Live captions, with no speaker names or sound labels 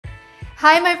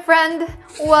Hi my friend!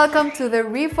 Welcome to the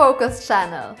Refocus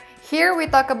channel. Here we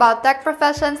talk about tech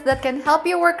professions that can help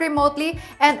you work remotely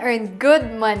and earn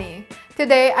good money.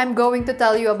 Today I'm going to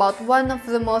tell you about one of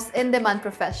the most in-demand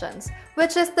professions,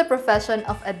 which is the profession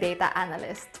of a data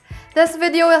analyst. This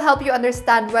video will help you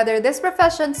understand whether this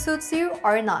profession suits you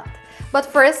or not. But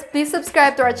first, please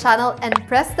subscribe to our channel and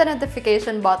press the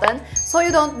notification button so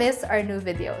you don't miss our new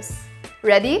videos.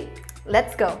 Ready?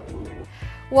 Let's go!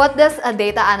 What does a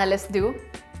data analyst do?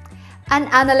 An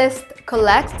analyst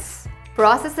collects,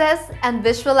 processes, and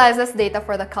visualizes data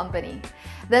for the company.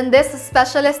 Then this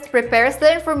specialist prepares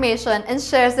the information and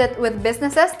shares it with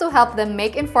businesses to help them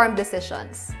make informed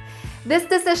decisions. These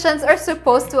decisions are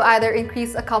supposed to either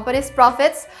increase a company's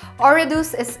profits or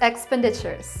reduce its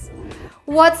expenditures.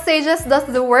 What stages does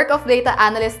the work of data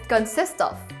analyst consist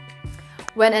of?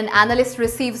 When an analyst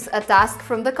receives a task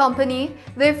from the company,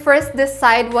 they first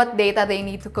decide what data they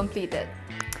need to complete it.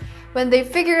 When they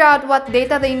figure out what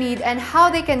data they need and how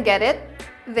they can get it,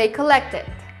 they collect it.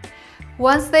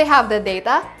 Once they have the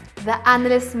data, the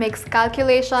analyst makes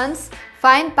calculations,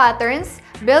 finds patterns,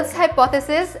 builds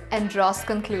hypotheses, and draws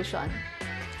conclusions.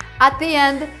 At the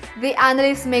end, the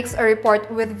analyst makes a report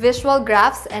with visual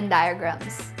graphs and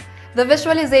diagrams. The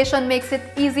visualization makes it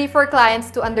easy for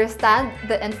clients to understand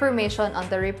the information on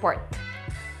the report.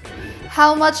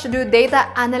 How much do data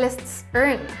analysts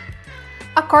earn?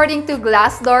 According to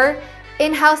Glassdoor,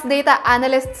 in-house data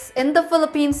analysts in the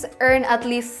Philippines earn at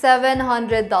least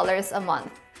 $700 a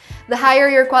month. The higher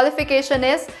your qualification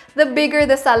is, the bigger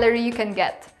the salary you can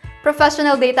get.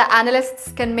 Professional data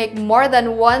analysts can make more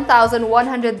than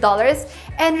 $1,100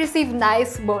 and receive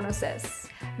nice bonuses.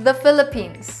 The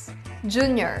Philippines: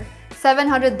 Junior,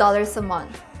 $700 a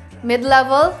month,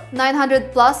 mid-level,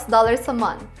 $900+ a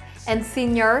month, and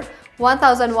senior,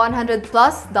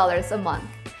 $1,100+ a month.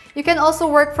 You can also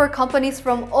work for companies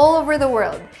from all over the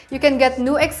world. You can get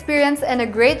new experience and a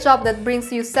great job that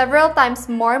brings you several times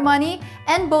more money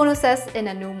and bonuses in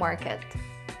a new market.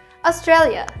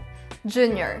 Australia: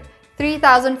 Junior,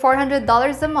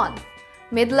 $3,400 a month,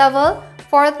 mid-level,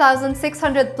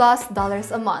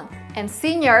 $4,600+ a month, and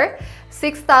senior,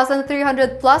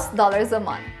 $6,300+ a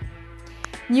month.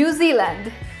 New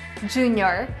Zealand: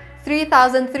 Junior,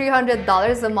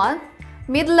 $3,300 a month,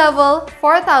 mid-level,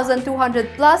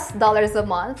 $4,200+ a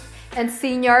month, and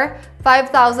senior,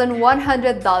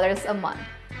 $5,100 a month.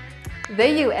 The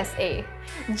USA: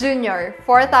 Junior,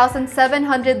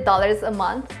 $4,700 a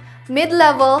month,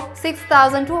 mid-level,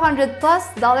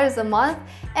 $6,200+ a month,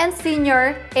 and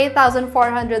senior,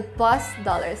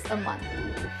 $8,400+ a month.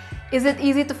 Is it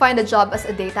easy to find a job as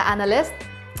a data analyst?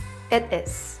 It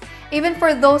is, even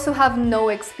for those who have no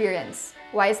experience.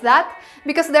 Why is that?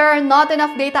 Because there are not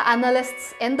enough data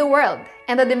analysts in the world,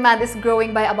 and the demand is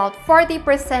growing by about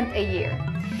 40% a year.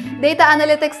 Data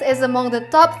analytics is among the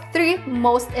top 3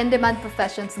 most in-demand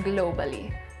professions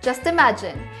globally. Just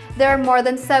imagine, there are more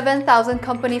than 7,000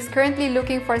 companies currently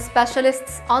looking for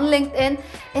specialists on LinkedIn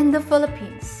in the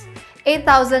Philippines,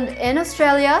 8,000 in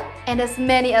Australia, and as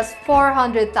many as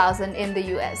 400,000 in the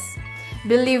US.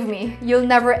 Believe me, you'll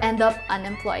never end up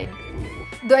unemployed.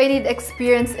 Do I need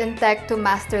experience in tech to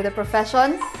master the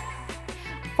profession?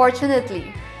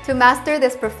 Fortunately, to master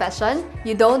this profession,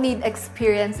 you don't need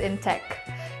experience in tech.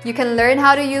 You can learn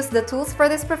how to use the tools for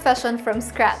this profession from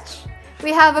scratch.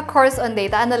 We have a course on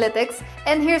data analytics,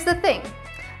 and here's the thing.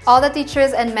 All the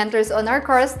teachers and mentors on our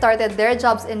course started their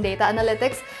jobs in data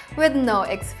analytics with no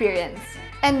experience.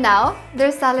 And now,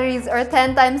 their salaries are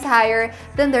 10 times higher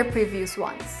than their previous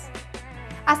ones.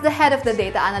 As the head of the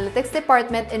data analytics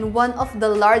department in one of the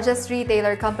largest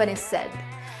retailer companies said,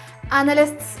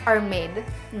 "Analysts are made,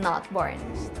 not born."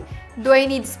 Do I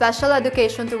need special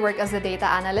education to work as a data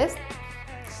analyst?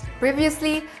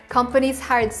 Previously, companies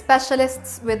hired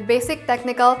specialists with basic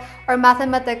technical or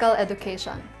mathematical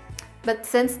education. But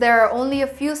since there are only a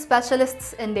few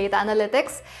specialists in data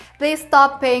analytics, they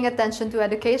stop paying attention to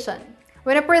education.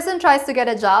 When a person tries to get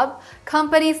a job,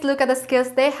 companies look at the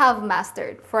skills they have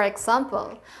mastered, for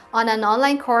example, on an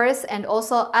online course and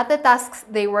also at the tasks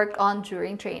they worked on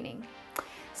during training.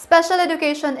 Special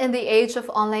education in the age of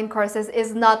online courses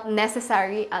is not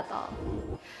necessary at all.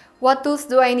 What tools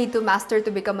do I need to master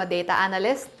to become a data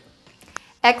analyst?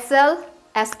 Excel,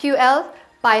 SQL,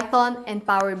 Python, and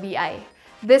Power BI.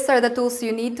 These are the tools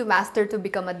you need to master to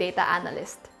become a data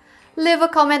analyst. Leave a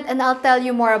comment and I'll tell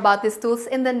you more about these tools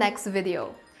in the next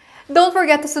video. Don't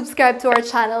forget to subscribe to our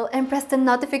channel and press the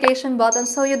notification button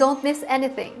so you don't miss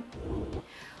anything.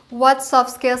 What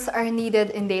soft skills are needed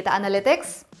in data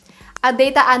analytics? A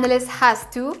data analyst has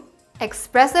to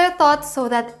express their thoughts so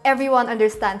that everyone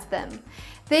understands them,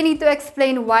 They need to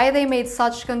explain why they made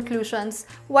such conclusions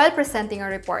while presenting a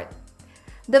report.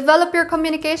 Develop your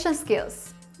communication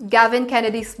skills. Gavin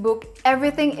Kennedy's book,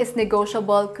 Everything is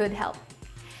Negotiable, could help.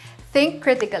 Think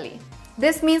critically.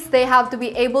 This means they have to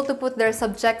be able to put their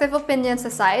subjective opinions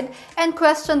aside and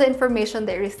question the information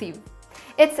they receive.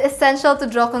 It's essential to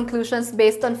draw conclusions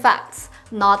based on facts,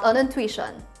 not on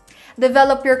intuition.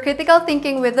 Develop your critical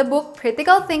thinking with the book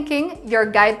Critical Thinking, Your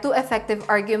Guide to Effective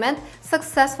Argument,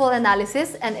 Successful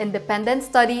Analysis, and Independent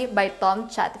Study by Tom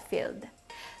Chatfield.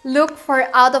 Look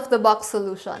for out-of-the-box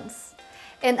solutions.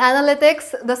 In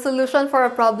analytics, the solution for a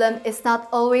problem is not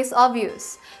always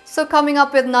obvious, so coming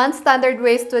up with non-standard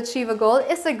ways to achieve a goal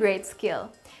is a great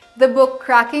skill. The book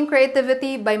Cracking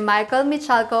Creativity by Michael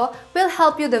Michalko will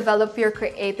help you develop your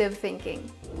creative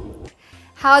thinking.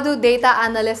 How do data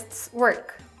analysts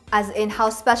work? As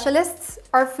in-house specialists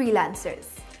or freelancers?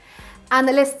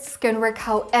 Analysts can work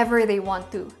however they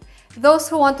want to. Those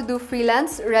who want to do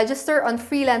freelance register on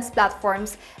freelance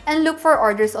platforms and look for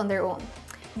orders on their own.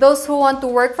 Those who want to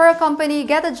work for a company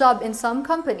get a job in some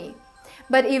company.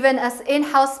 But even as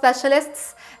in-house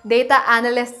specialists, data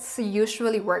analysts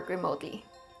usually work remotely.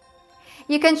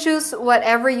 You can choose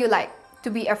whatever you like, to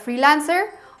be a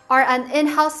freelancer or an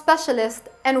in-house specialist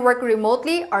and work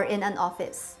remotely or in an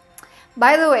office.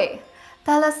 By the way,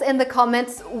 tell us in the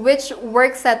comments which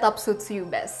work setup suits you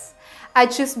best. I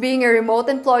choose being a remote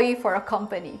employee for a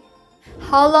company.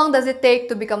 How long does it take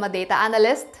to become a data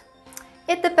analyst?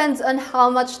 It depends on how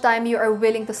much time you are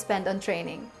willing to spend on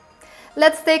training.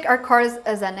 Let's take our course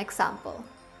as an example.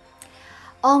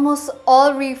 Almost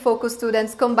all refocus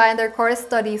students combine their course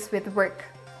studies with work.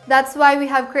 That's why we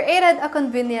have created a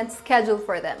convenient schedule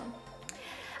for them.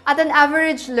 At an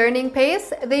average learning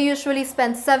pace, they usually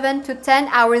spend 7 to 10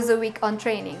 hours a week on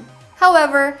training.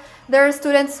 However, there are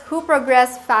students who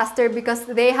progress faster because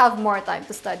they have more time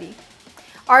to study.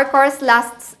 Our course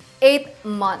lasts 8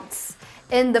 months.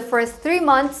 In the first 3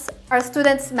 months, our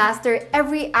students master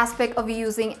every aspect of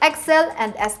using Excel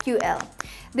and SQL.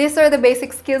 These are the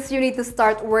basic skills you need to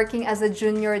start working as a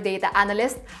junior data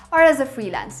analyst or as a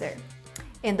freelancer.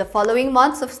 In the following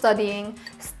months of studying,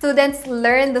 students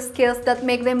learn the skills that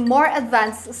make them more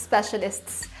advanced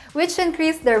specialists, which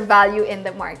increase their value in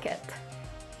the market.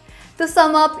 To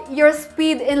sum up, your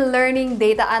speed in learning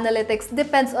data analytics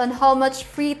depends on how much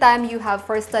free time you have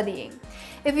for studying.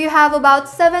 If you have about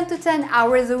 7 to 10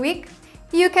 hours a week,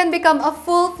 you can become a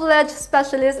full-fledged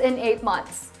specialist in 8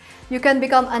 months. You can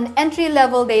become an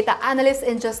entry-level data analyst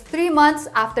in just 3 months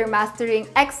after mastering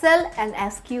Excel and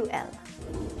SQL.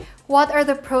 What are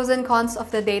the pros and cons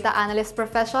of the data analyst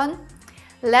profession?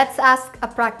 Let's ask a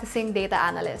practicing data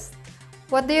analyst.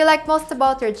 What do you like most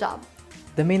about your job?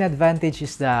 The main advantage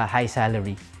is the high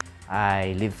salary.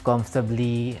 I live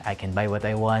comfortably, I can buy what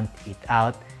I want, eat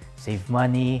out, save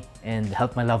money, and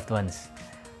help my loved ones.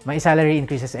 My salary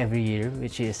increases every year,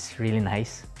 which is really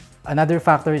nice. Another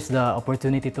factor is the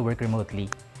opportunity to work remotely.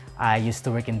 I used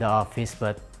to work in the office,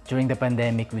 but during the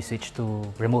pandemic, we switched to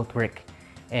remote work.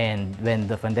 And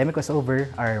when the pandemic was over,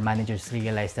 our managers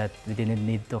realized that we didn't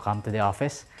need to come to the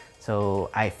office. So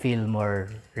I feel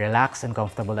more relaxed and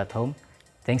comfortable at home.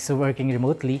 Thanks to working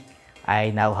remotely,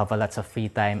 I now have a lots of free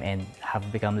time and have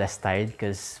become less tired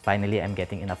because finally I'm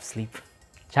getting enough sleep.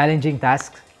 Challenging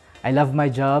tasks. I love my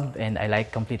job and I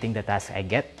like completing the tasks I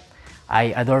get.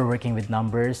 I adore working with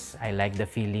numbers. I like the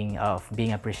feeling of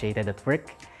being appreciated at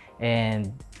work.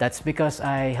 And that's because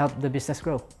I help the business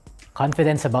grow.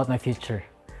 Confidence about my future.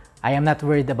 I am not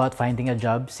worried about finding a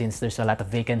job since there's a lot of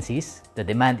vacancies. The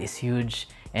demand is huge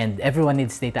and everyone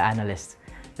needs data analysts.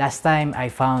 Last time, I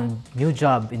found a new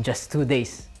job in just 2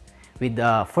 days with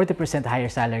a 40% higher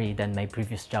salary than my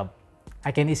previous job.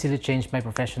 I can easily change my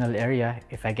professional area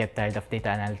if I get tired of data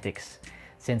analytics.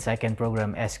 Since I can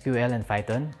program SQL and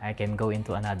Python, I can go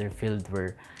into another field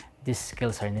where these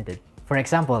skills are needed. For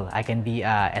example, I can be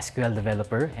a SQL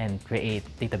developer and create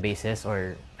databases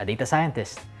or a data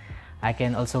scientist. I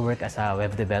can also work as a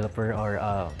web developer or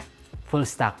a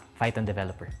full-stack Python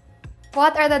developer.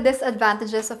 What are the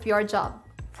disadvantages of your job?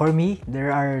 For me,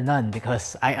 there are none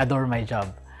because I adore my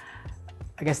job.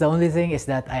 I guess the only thing is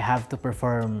that I have to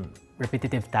perform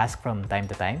repetitive tasks from time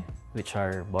to time, which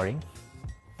are boring.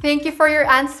 Thank you for your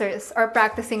answers, or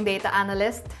practicing data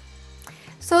analyst.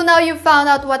 So now you've found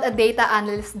out what a data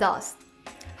analyst does,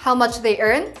 how much they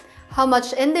earn, how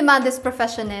much in demand this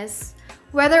profession is,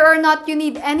 whether or not you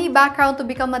need any background to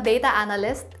become a data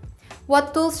analyst,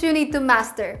 what tools you need to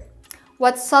master,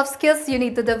 what soft skills you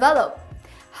need to develop,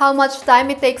 how much time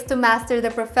it takes to master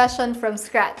the profession from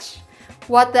scratch,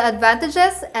 what the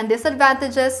advantages and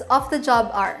disadvantages of the job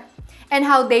are, and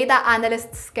how data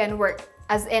analysts can work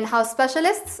as in-house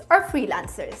specialists or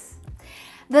freelancers.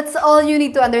 That's all you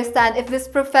need to understand if this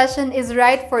profession is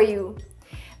right for you.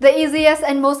 The easiest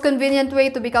and most convenient way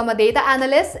to become a data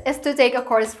analyst is to take a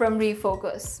course from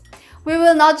Refocus. We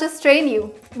will not just train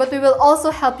you, but we will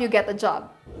also help you get a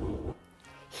job.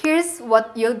 Here's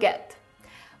what you'll get.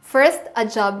 First, a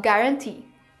job guarantee.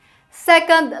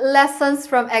 Second, lessons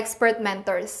from expert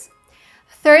mentors.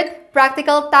 Third,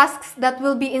 practical tasks that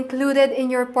will be included in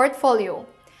your portfolio.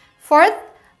 Fourth,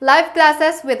 live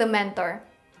classes with a mentor.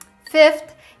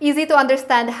 Fifth, easy to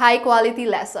understand high-quality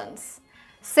lessons.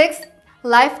 Sixth,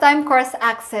 lifetime course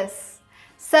access.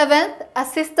 Seventh,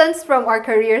 assistance from our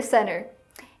career center.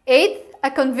 Eighth,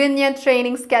 a convenient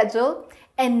training schedule.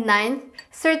 And ninth,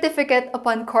 certificate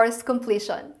upon course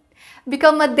completion.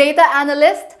 Become a data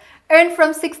analyst, earn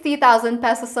from 60,000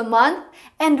 pesos a month,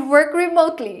 and work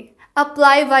remotely.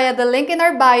 Apply via the link in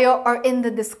our bio or in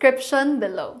the description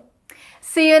below.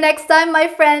 See you next time, my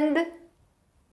friend!